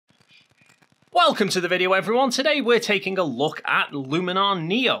Welcome to the video, everyone. Today we're taking a look at Luminar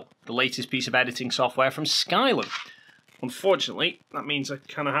Neo, the latest piece of editing software from Skylum. Unfortunately, that means I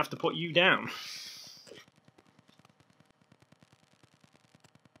kind of have to put you down.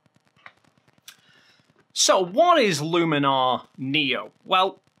 So what is Luminar Neo?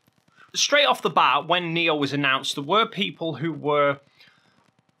 Well, straight off the bat, when Neo was announced, there were people who were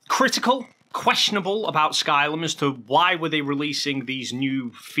critical, questionable about Skylum as to why were they releasing these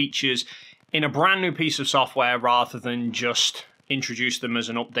new features in a brand new piece of software rather than just introduce them as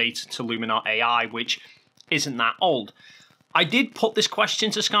an update to Luminar AI, which isn't that old. I did put this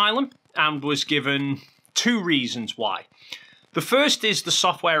question to Skylum and was given two reasons why. The first is the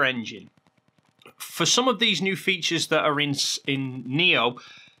software engine. For some of these new features that are in Neo,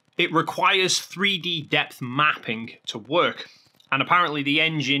 it requires 3D depth mapping to work. And apparently the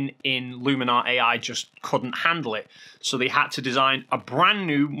engine in Luminar AI just couldn't handle it. So they had to design a brand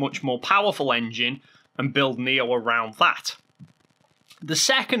new, much more powerful engine and build Neo around that. The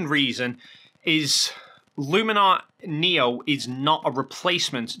second reason is Luminar Neo is not a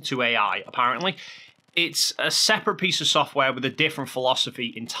replacement to AI, apparently. It's a separate piece of software with a different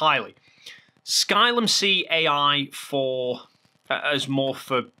philosophy entirely. Skylum see AI as more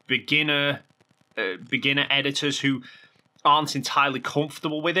for beginner editors who aren't entirely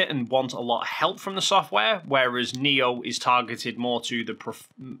comfortable with it and want a lot of help from the software, whereas Neo is targeted more to the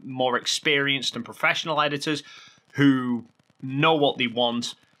more experienced and professional editors who know what they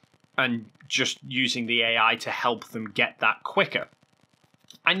want and just using the AI to help them get that quicker.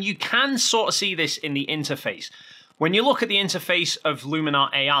 And you can sort of see this in the interface. When you look at the interface of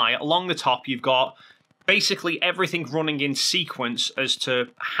Luminar AI, along the top you've got basically everything running in sequence as to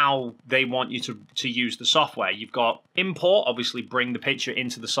how they want you to use the software. You've got import, obviously bring the picture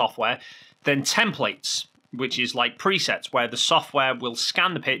into the software, then templates, which is like presets, where the software will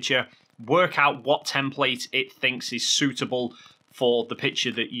scan the picture, work out what template it thinks is suitable for the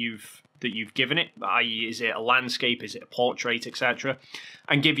picture that you've given it, i.e. is it a landscape, is it a portrait, etc.,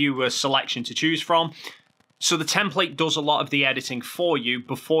 and give you a selection to choose from. So the template does a lot of the editing for you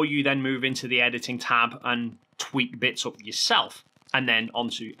before you then move into the editing tab and tweak bits up yourself, and then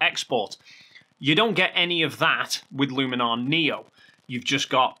onto export. You don't get any of that with Luminar Neo. You've just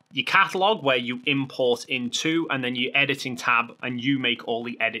got your catalog where you import into, and then your editing tab, and you make all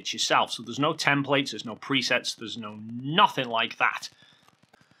the edits yourself. So there's no templates, there's no presets, there's nothing like that.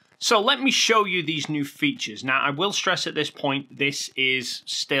 So let me show you these new features. Now, I will stress at this point, this is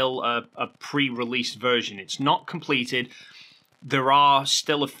still a pre-released version. It's not completed. There are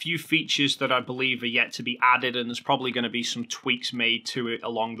still a few features that I believe are yet to be added, and there's probably going to be some tweaks made to it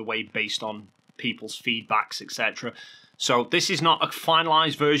along the way based on people's feedbacks, etc. So this is not a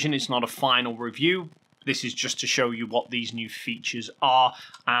finalized version. It's not a final review. This is just to show you what these new features are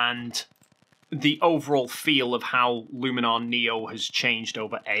and the overall feel of how Luminar Neo has changed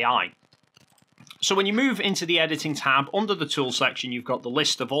over AI. So when you move into the editing tab, under the tools section, you've got the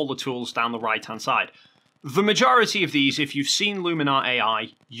list of all the tools down the right-hand side. The majority of these, if you've seen Luminar AI,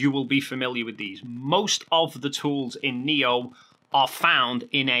 you will be familiar with these. Most of the tools in Neo are found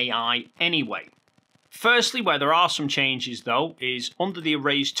in AI anyway. Firstly, where there are some changes though, is under the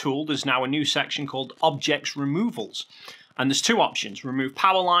Erase tool, there's now a new section called Objects Removals. And there's two options, remove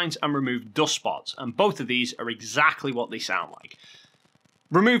power lines and remove dust spots. And both of these are exactly what they sound like.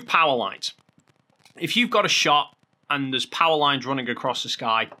 Remove power lines. If you've got a shot and there's power lines running across the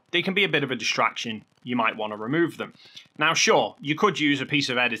sky, they can be a bit of a distraction. You might want to remove them. Now, sure, you could use a piece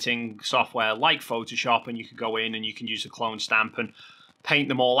of editing software like Photoshop and you could go in and you can use a clone stamp and paint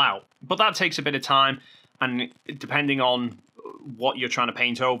them all out. But that takes a bit of time, and depending on what you're trying to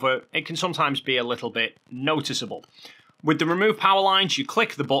paint over, it can sometimes be a little bit noticeable. With the remove power lines, you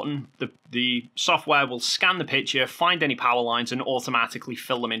click the button, the software will scan the picture, find any power lines, and automatically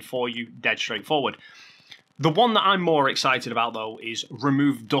fill them in for you, dead straightforward. The one that I'm more excited about, though, is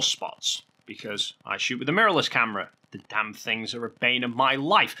remove dust spots, because I shoot with a mirrorless camera. The damn things are a bane of my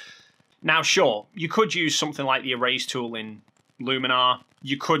life. Now, sure, you could use something like the Erase tool in Luminar.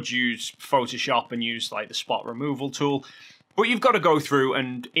 You could use Photoshop and use like the spot removal tool, but you've got to go through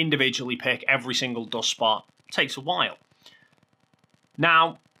and individually pick every single dust spot. It takes a while.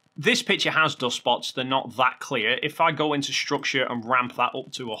 Now, this picture has dust spots, they're not that clear. If I go into structure and ramp that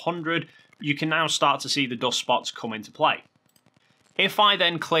up to 100, you can now start to see the dust spots come into play. If I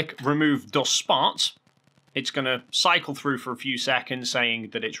then click remove dust spots, it's going to cycle through for a few seconds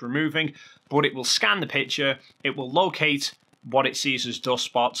saying that it's removing, but it will scan the picture, it will locate what it sees as dust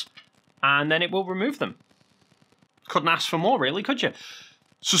spots, and then it will remove them. Couldn't ask for more, really, could you?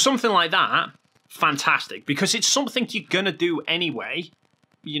 So something like that, fantastic, because it's something you're going to do anyway,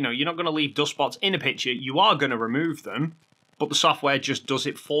 you're not going to leave dust spots in a picture. You are going to remove them, but the software just does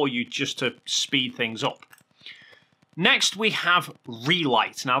it for you just to speed things up. Next, we have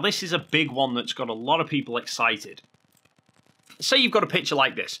Relight. Now, this is a big one that's got a lot of people excited. Say you've got a picture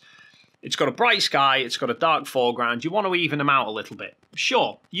like this. It's got a bright sky, it's got a dark foreground, you want to even them out a little bit.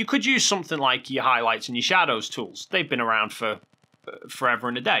 Sure, you could use something like your highlights and your shadows tools. They've been around for forever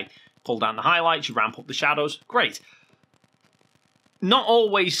and a day. Pull down the highlights, you ramp up the shadows, great. Not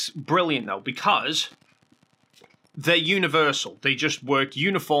always brilliant though, because they're universal. They just work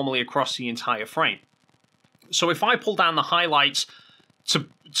uniformly across the entire frame. So if I pull down the highlights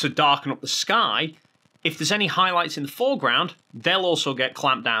to darken up the sky, if there's any highlights in the foreground, they'll also get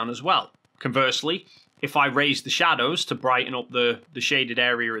clamped down as well. Conversely, if I raise the shadows to brighten up the shaded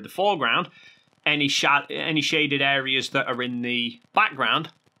area of the foreground, any shaded areas that are in the background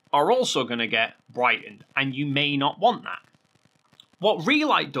are also going to get brightened, and you may not want that. What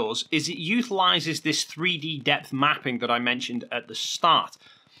Relight does is it utilizes this 3D depth mapping that I mentioned at the start.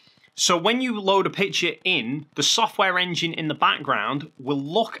 So when you load a picture in, the software engine in the background will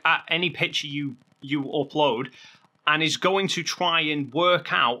look at any picture you upload and is going to try and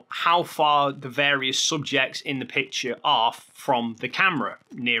work out how far the various subjects in the picture are from the camera,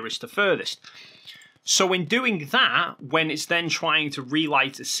 nearest to furthest. So in doing that, when it's then trying to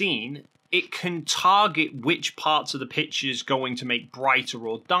relight a scene, it can target which parts of the picture is going to make brighter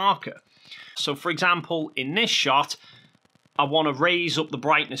or darker. So for example, in this shot, I want to raise up the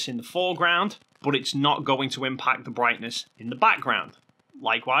brightness in the foreground, but it's not going to impact the brightness in the background.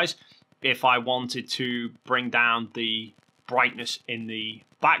 Likewise, if I wanted to bring down the brightness in the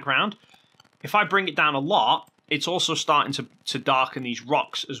background, if I bring it down a lot, it's also starting to darken these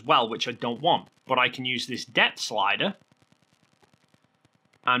rocks as well, which I don't want. But I can use this depth slider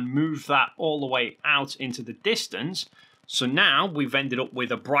and move that all the way out into the distance. So now we've ended up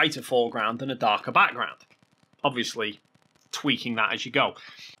with a brighter foreground and a darker background. Obviously, tweaking that as you go.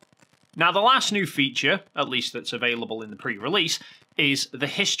 Now, the last new feature, at least that's available in the pre-release, is the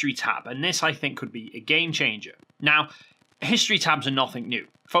History tab, and this I think could be a game changer. Now, History tabs are nothing new.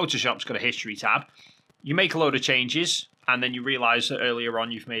 Photoshop's got a History tab. You make a load of changes, and then you realize that earlier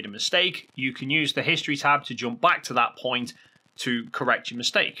on you've made a mistake. You can use the History tab to jump back to that point to correct your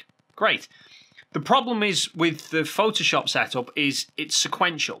mistake. Great. The problem is with the Photoshop setup is it's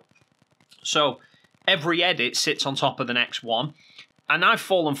sequential. So every edit sits on top of the next one, and I've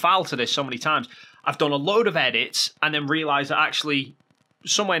fallen foul to this so many times. I've done a load of edits and then realised that actually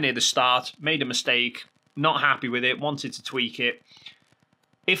somewhere near the start, made a mistake, not happy with it, wanted to tweak it.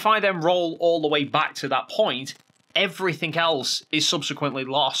 If I then roll all the way back to that point, everything else is subsequently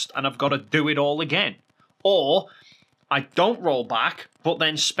lost and I've got to do it all again. Or I don't roll back, but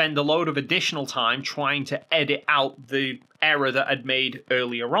then spend a load of additional time trying to edit out the error that I'd made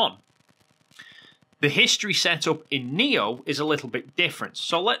earlier on. The history setup in Neo is a little bit different.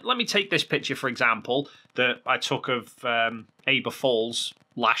 So let me take this picture, for example, that I took of Aber Falls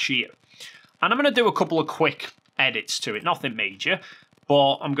last year. And I'm going to do a couple of quick edits to it, nothing major,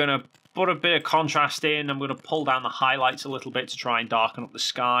 but I'm going to put a bit of contrast in. I'm going to pull down the highlights a little bit to try and darken up the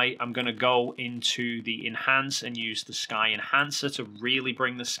sky. I'm going to go into the Enhance and use the Sky Enhancer to really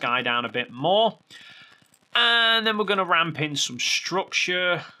bring the sky down a bit more. And then we're going to ramp in some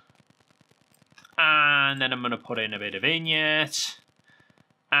structure. And then I'm going to put in a bit of vignette.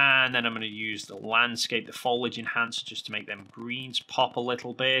 And then I'm going to use the landscape, the foliage enhancer, just to make them greens pop a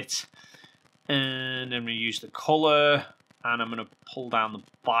little bit. And then I'm going to use the color. And I'm going to pull down the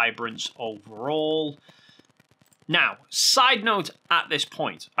vibrance overall. Now, side note at this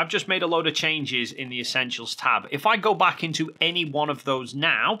point, I've just made a load of changes in the Essentials tab. If I go back into any one of those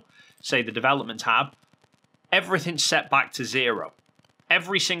now, say the Development tab, everything's set back to 0.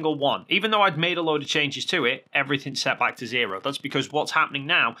 Every single one. Even though I'd made a load of changes to it, everything's set back to 0. That's because what's happening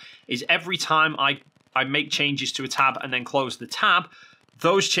now is every time I make changes to a tab and then close the tab,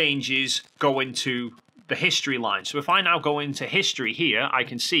 those changes go into the history line. So if I now go into history here, I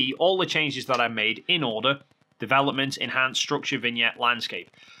can see all the changes that I made in order: development, enhance, structure, vignette, landscape.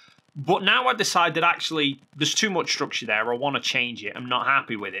 But now I decide that actually there's too much structure there. I want to change it. I'm not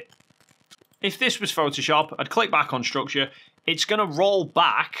happy with it. If this was Photoshop, I'd click back on structure. It's going to roll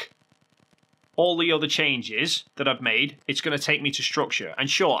back all the other changes that I've made. It's going to take me to structure. And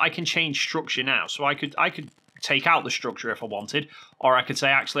sure, I can change structure now. So I could take out the structure if I wanted, or I could say,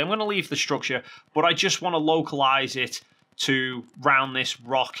 actually, I'm going to leave the structure, but I just want to localize it to round this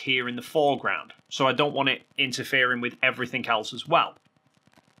rock here in the foreground. So I don't want it interfering with everything else as well.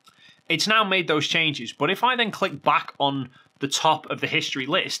 It's now made those changes, but if I then click back on the top of the history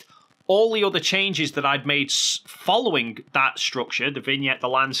list, all the other changes that I'd made following that structure, the vignette, the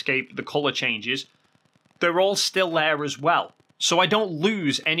landscape, the color changes, they're all still there as well. So I don't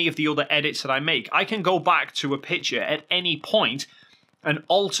lose any of the other edits that I make. I can go back to a picture at any point and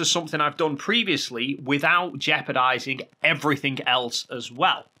alter something I've done previously without jeopardizing everything else as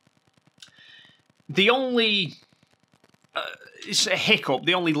well. The only it's a hiccup,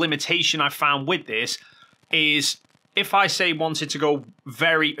 the only limitation I found with this is if I say wanted to go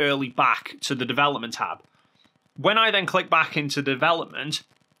very early back to the development tab, when I then click back into development,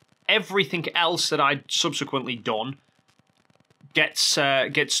 everything else that I'd subsequently done gets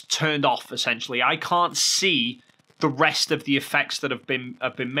turned off, essentially. I can't see the rest of the effects that have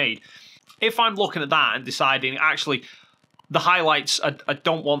been made. If I'm looking at that and deciding, actually, the highlights, I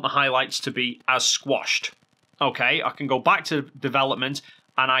don't want the highlights to be as squashed. Okay, I can go back to development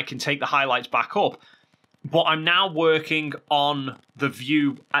and I can take the highlights back up. But I'm now working on the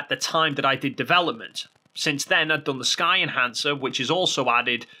view at the time that I did development. Since then, I've done the sky enhancer, which has also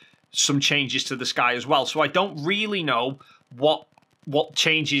added some changes to the sky as well. So I don't really know what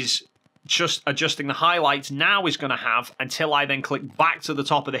changes just adjusting the highlights now is going to have until I then click back to the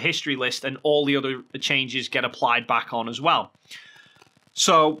top of the history list and all the other changes get applied back on as well.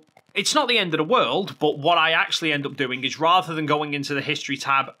 So it's not the end of the world, but what I actually end up doing is rather than going into the history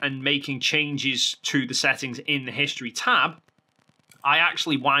tab and making changes to the settings in the history tab, I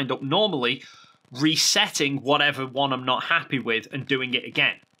actually wind up normally resetting whatever one I'm not happy with and doing it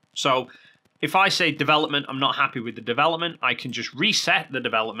again. So if I say development, I'm not happy with the development, I can just reset the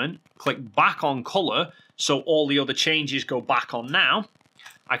development, click back on color, so all the other changes go back on now.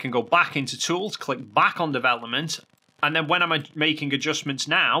 I can go back into tools, click back on development, and then when I'm making adjustments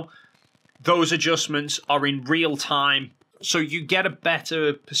now, those adjustments are in real time, so you get a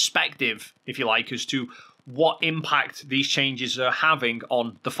better perspective, if you like, as to what impact these changes are having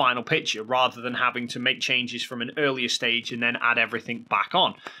on the final picture, rather than having to make changes from an earlier stage and then add everything back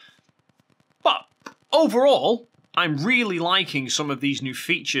on. But overall, I'm really liking some of these new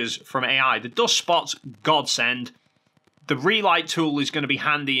features from AI. The dust spots, godsend. The Relight tool is going to be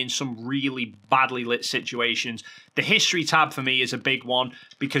handy in some really badly lit situations. The history tab for me is a big one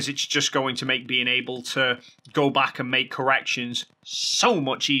because it's just going to make being able to go back and make corrections so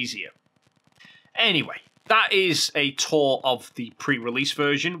much easier. Anyway, that is a tour of the pre-release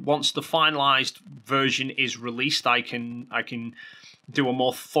version. Once the finalized version is released, I can do a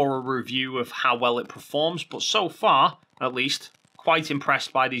more thorough review of how well it performs, but so far, at least, quite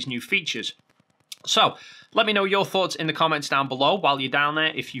impressed by these new features. So, let me know your thoughts in the comments down below. While you're down there,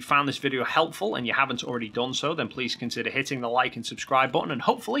 if you found this video helpful and you haven't already done so, then please consider hitting the like and subscribe button, and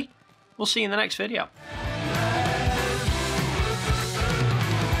hopefully, we'll see you in the next video.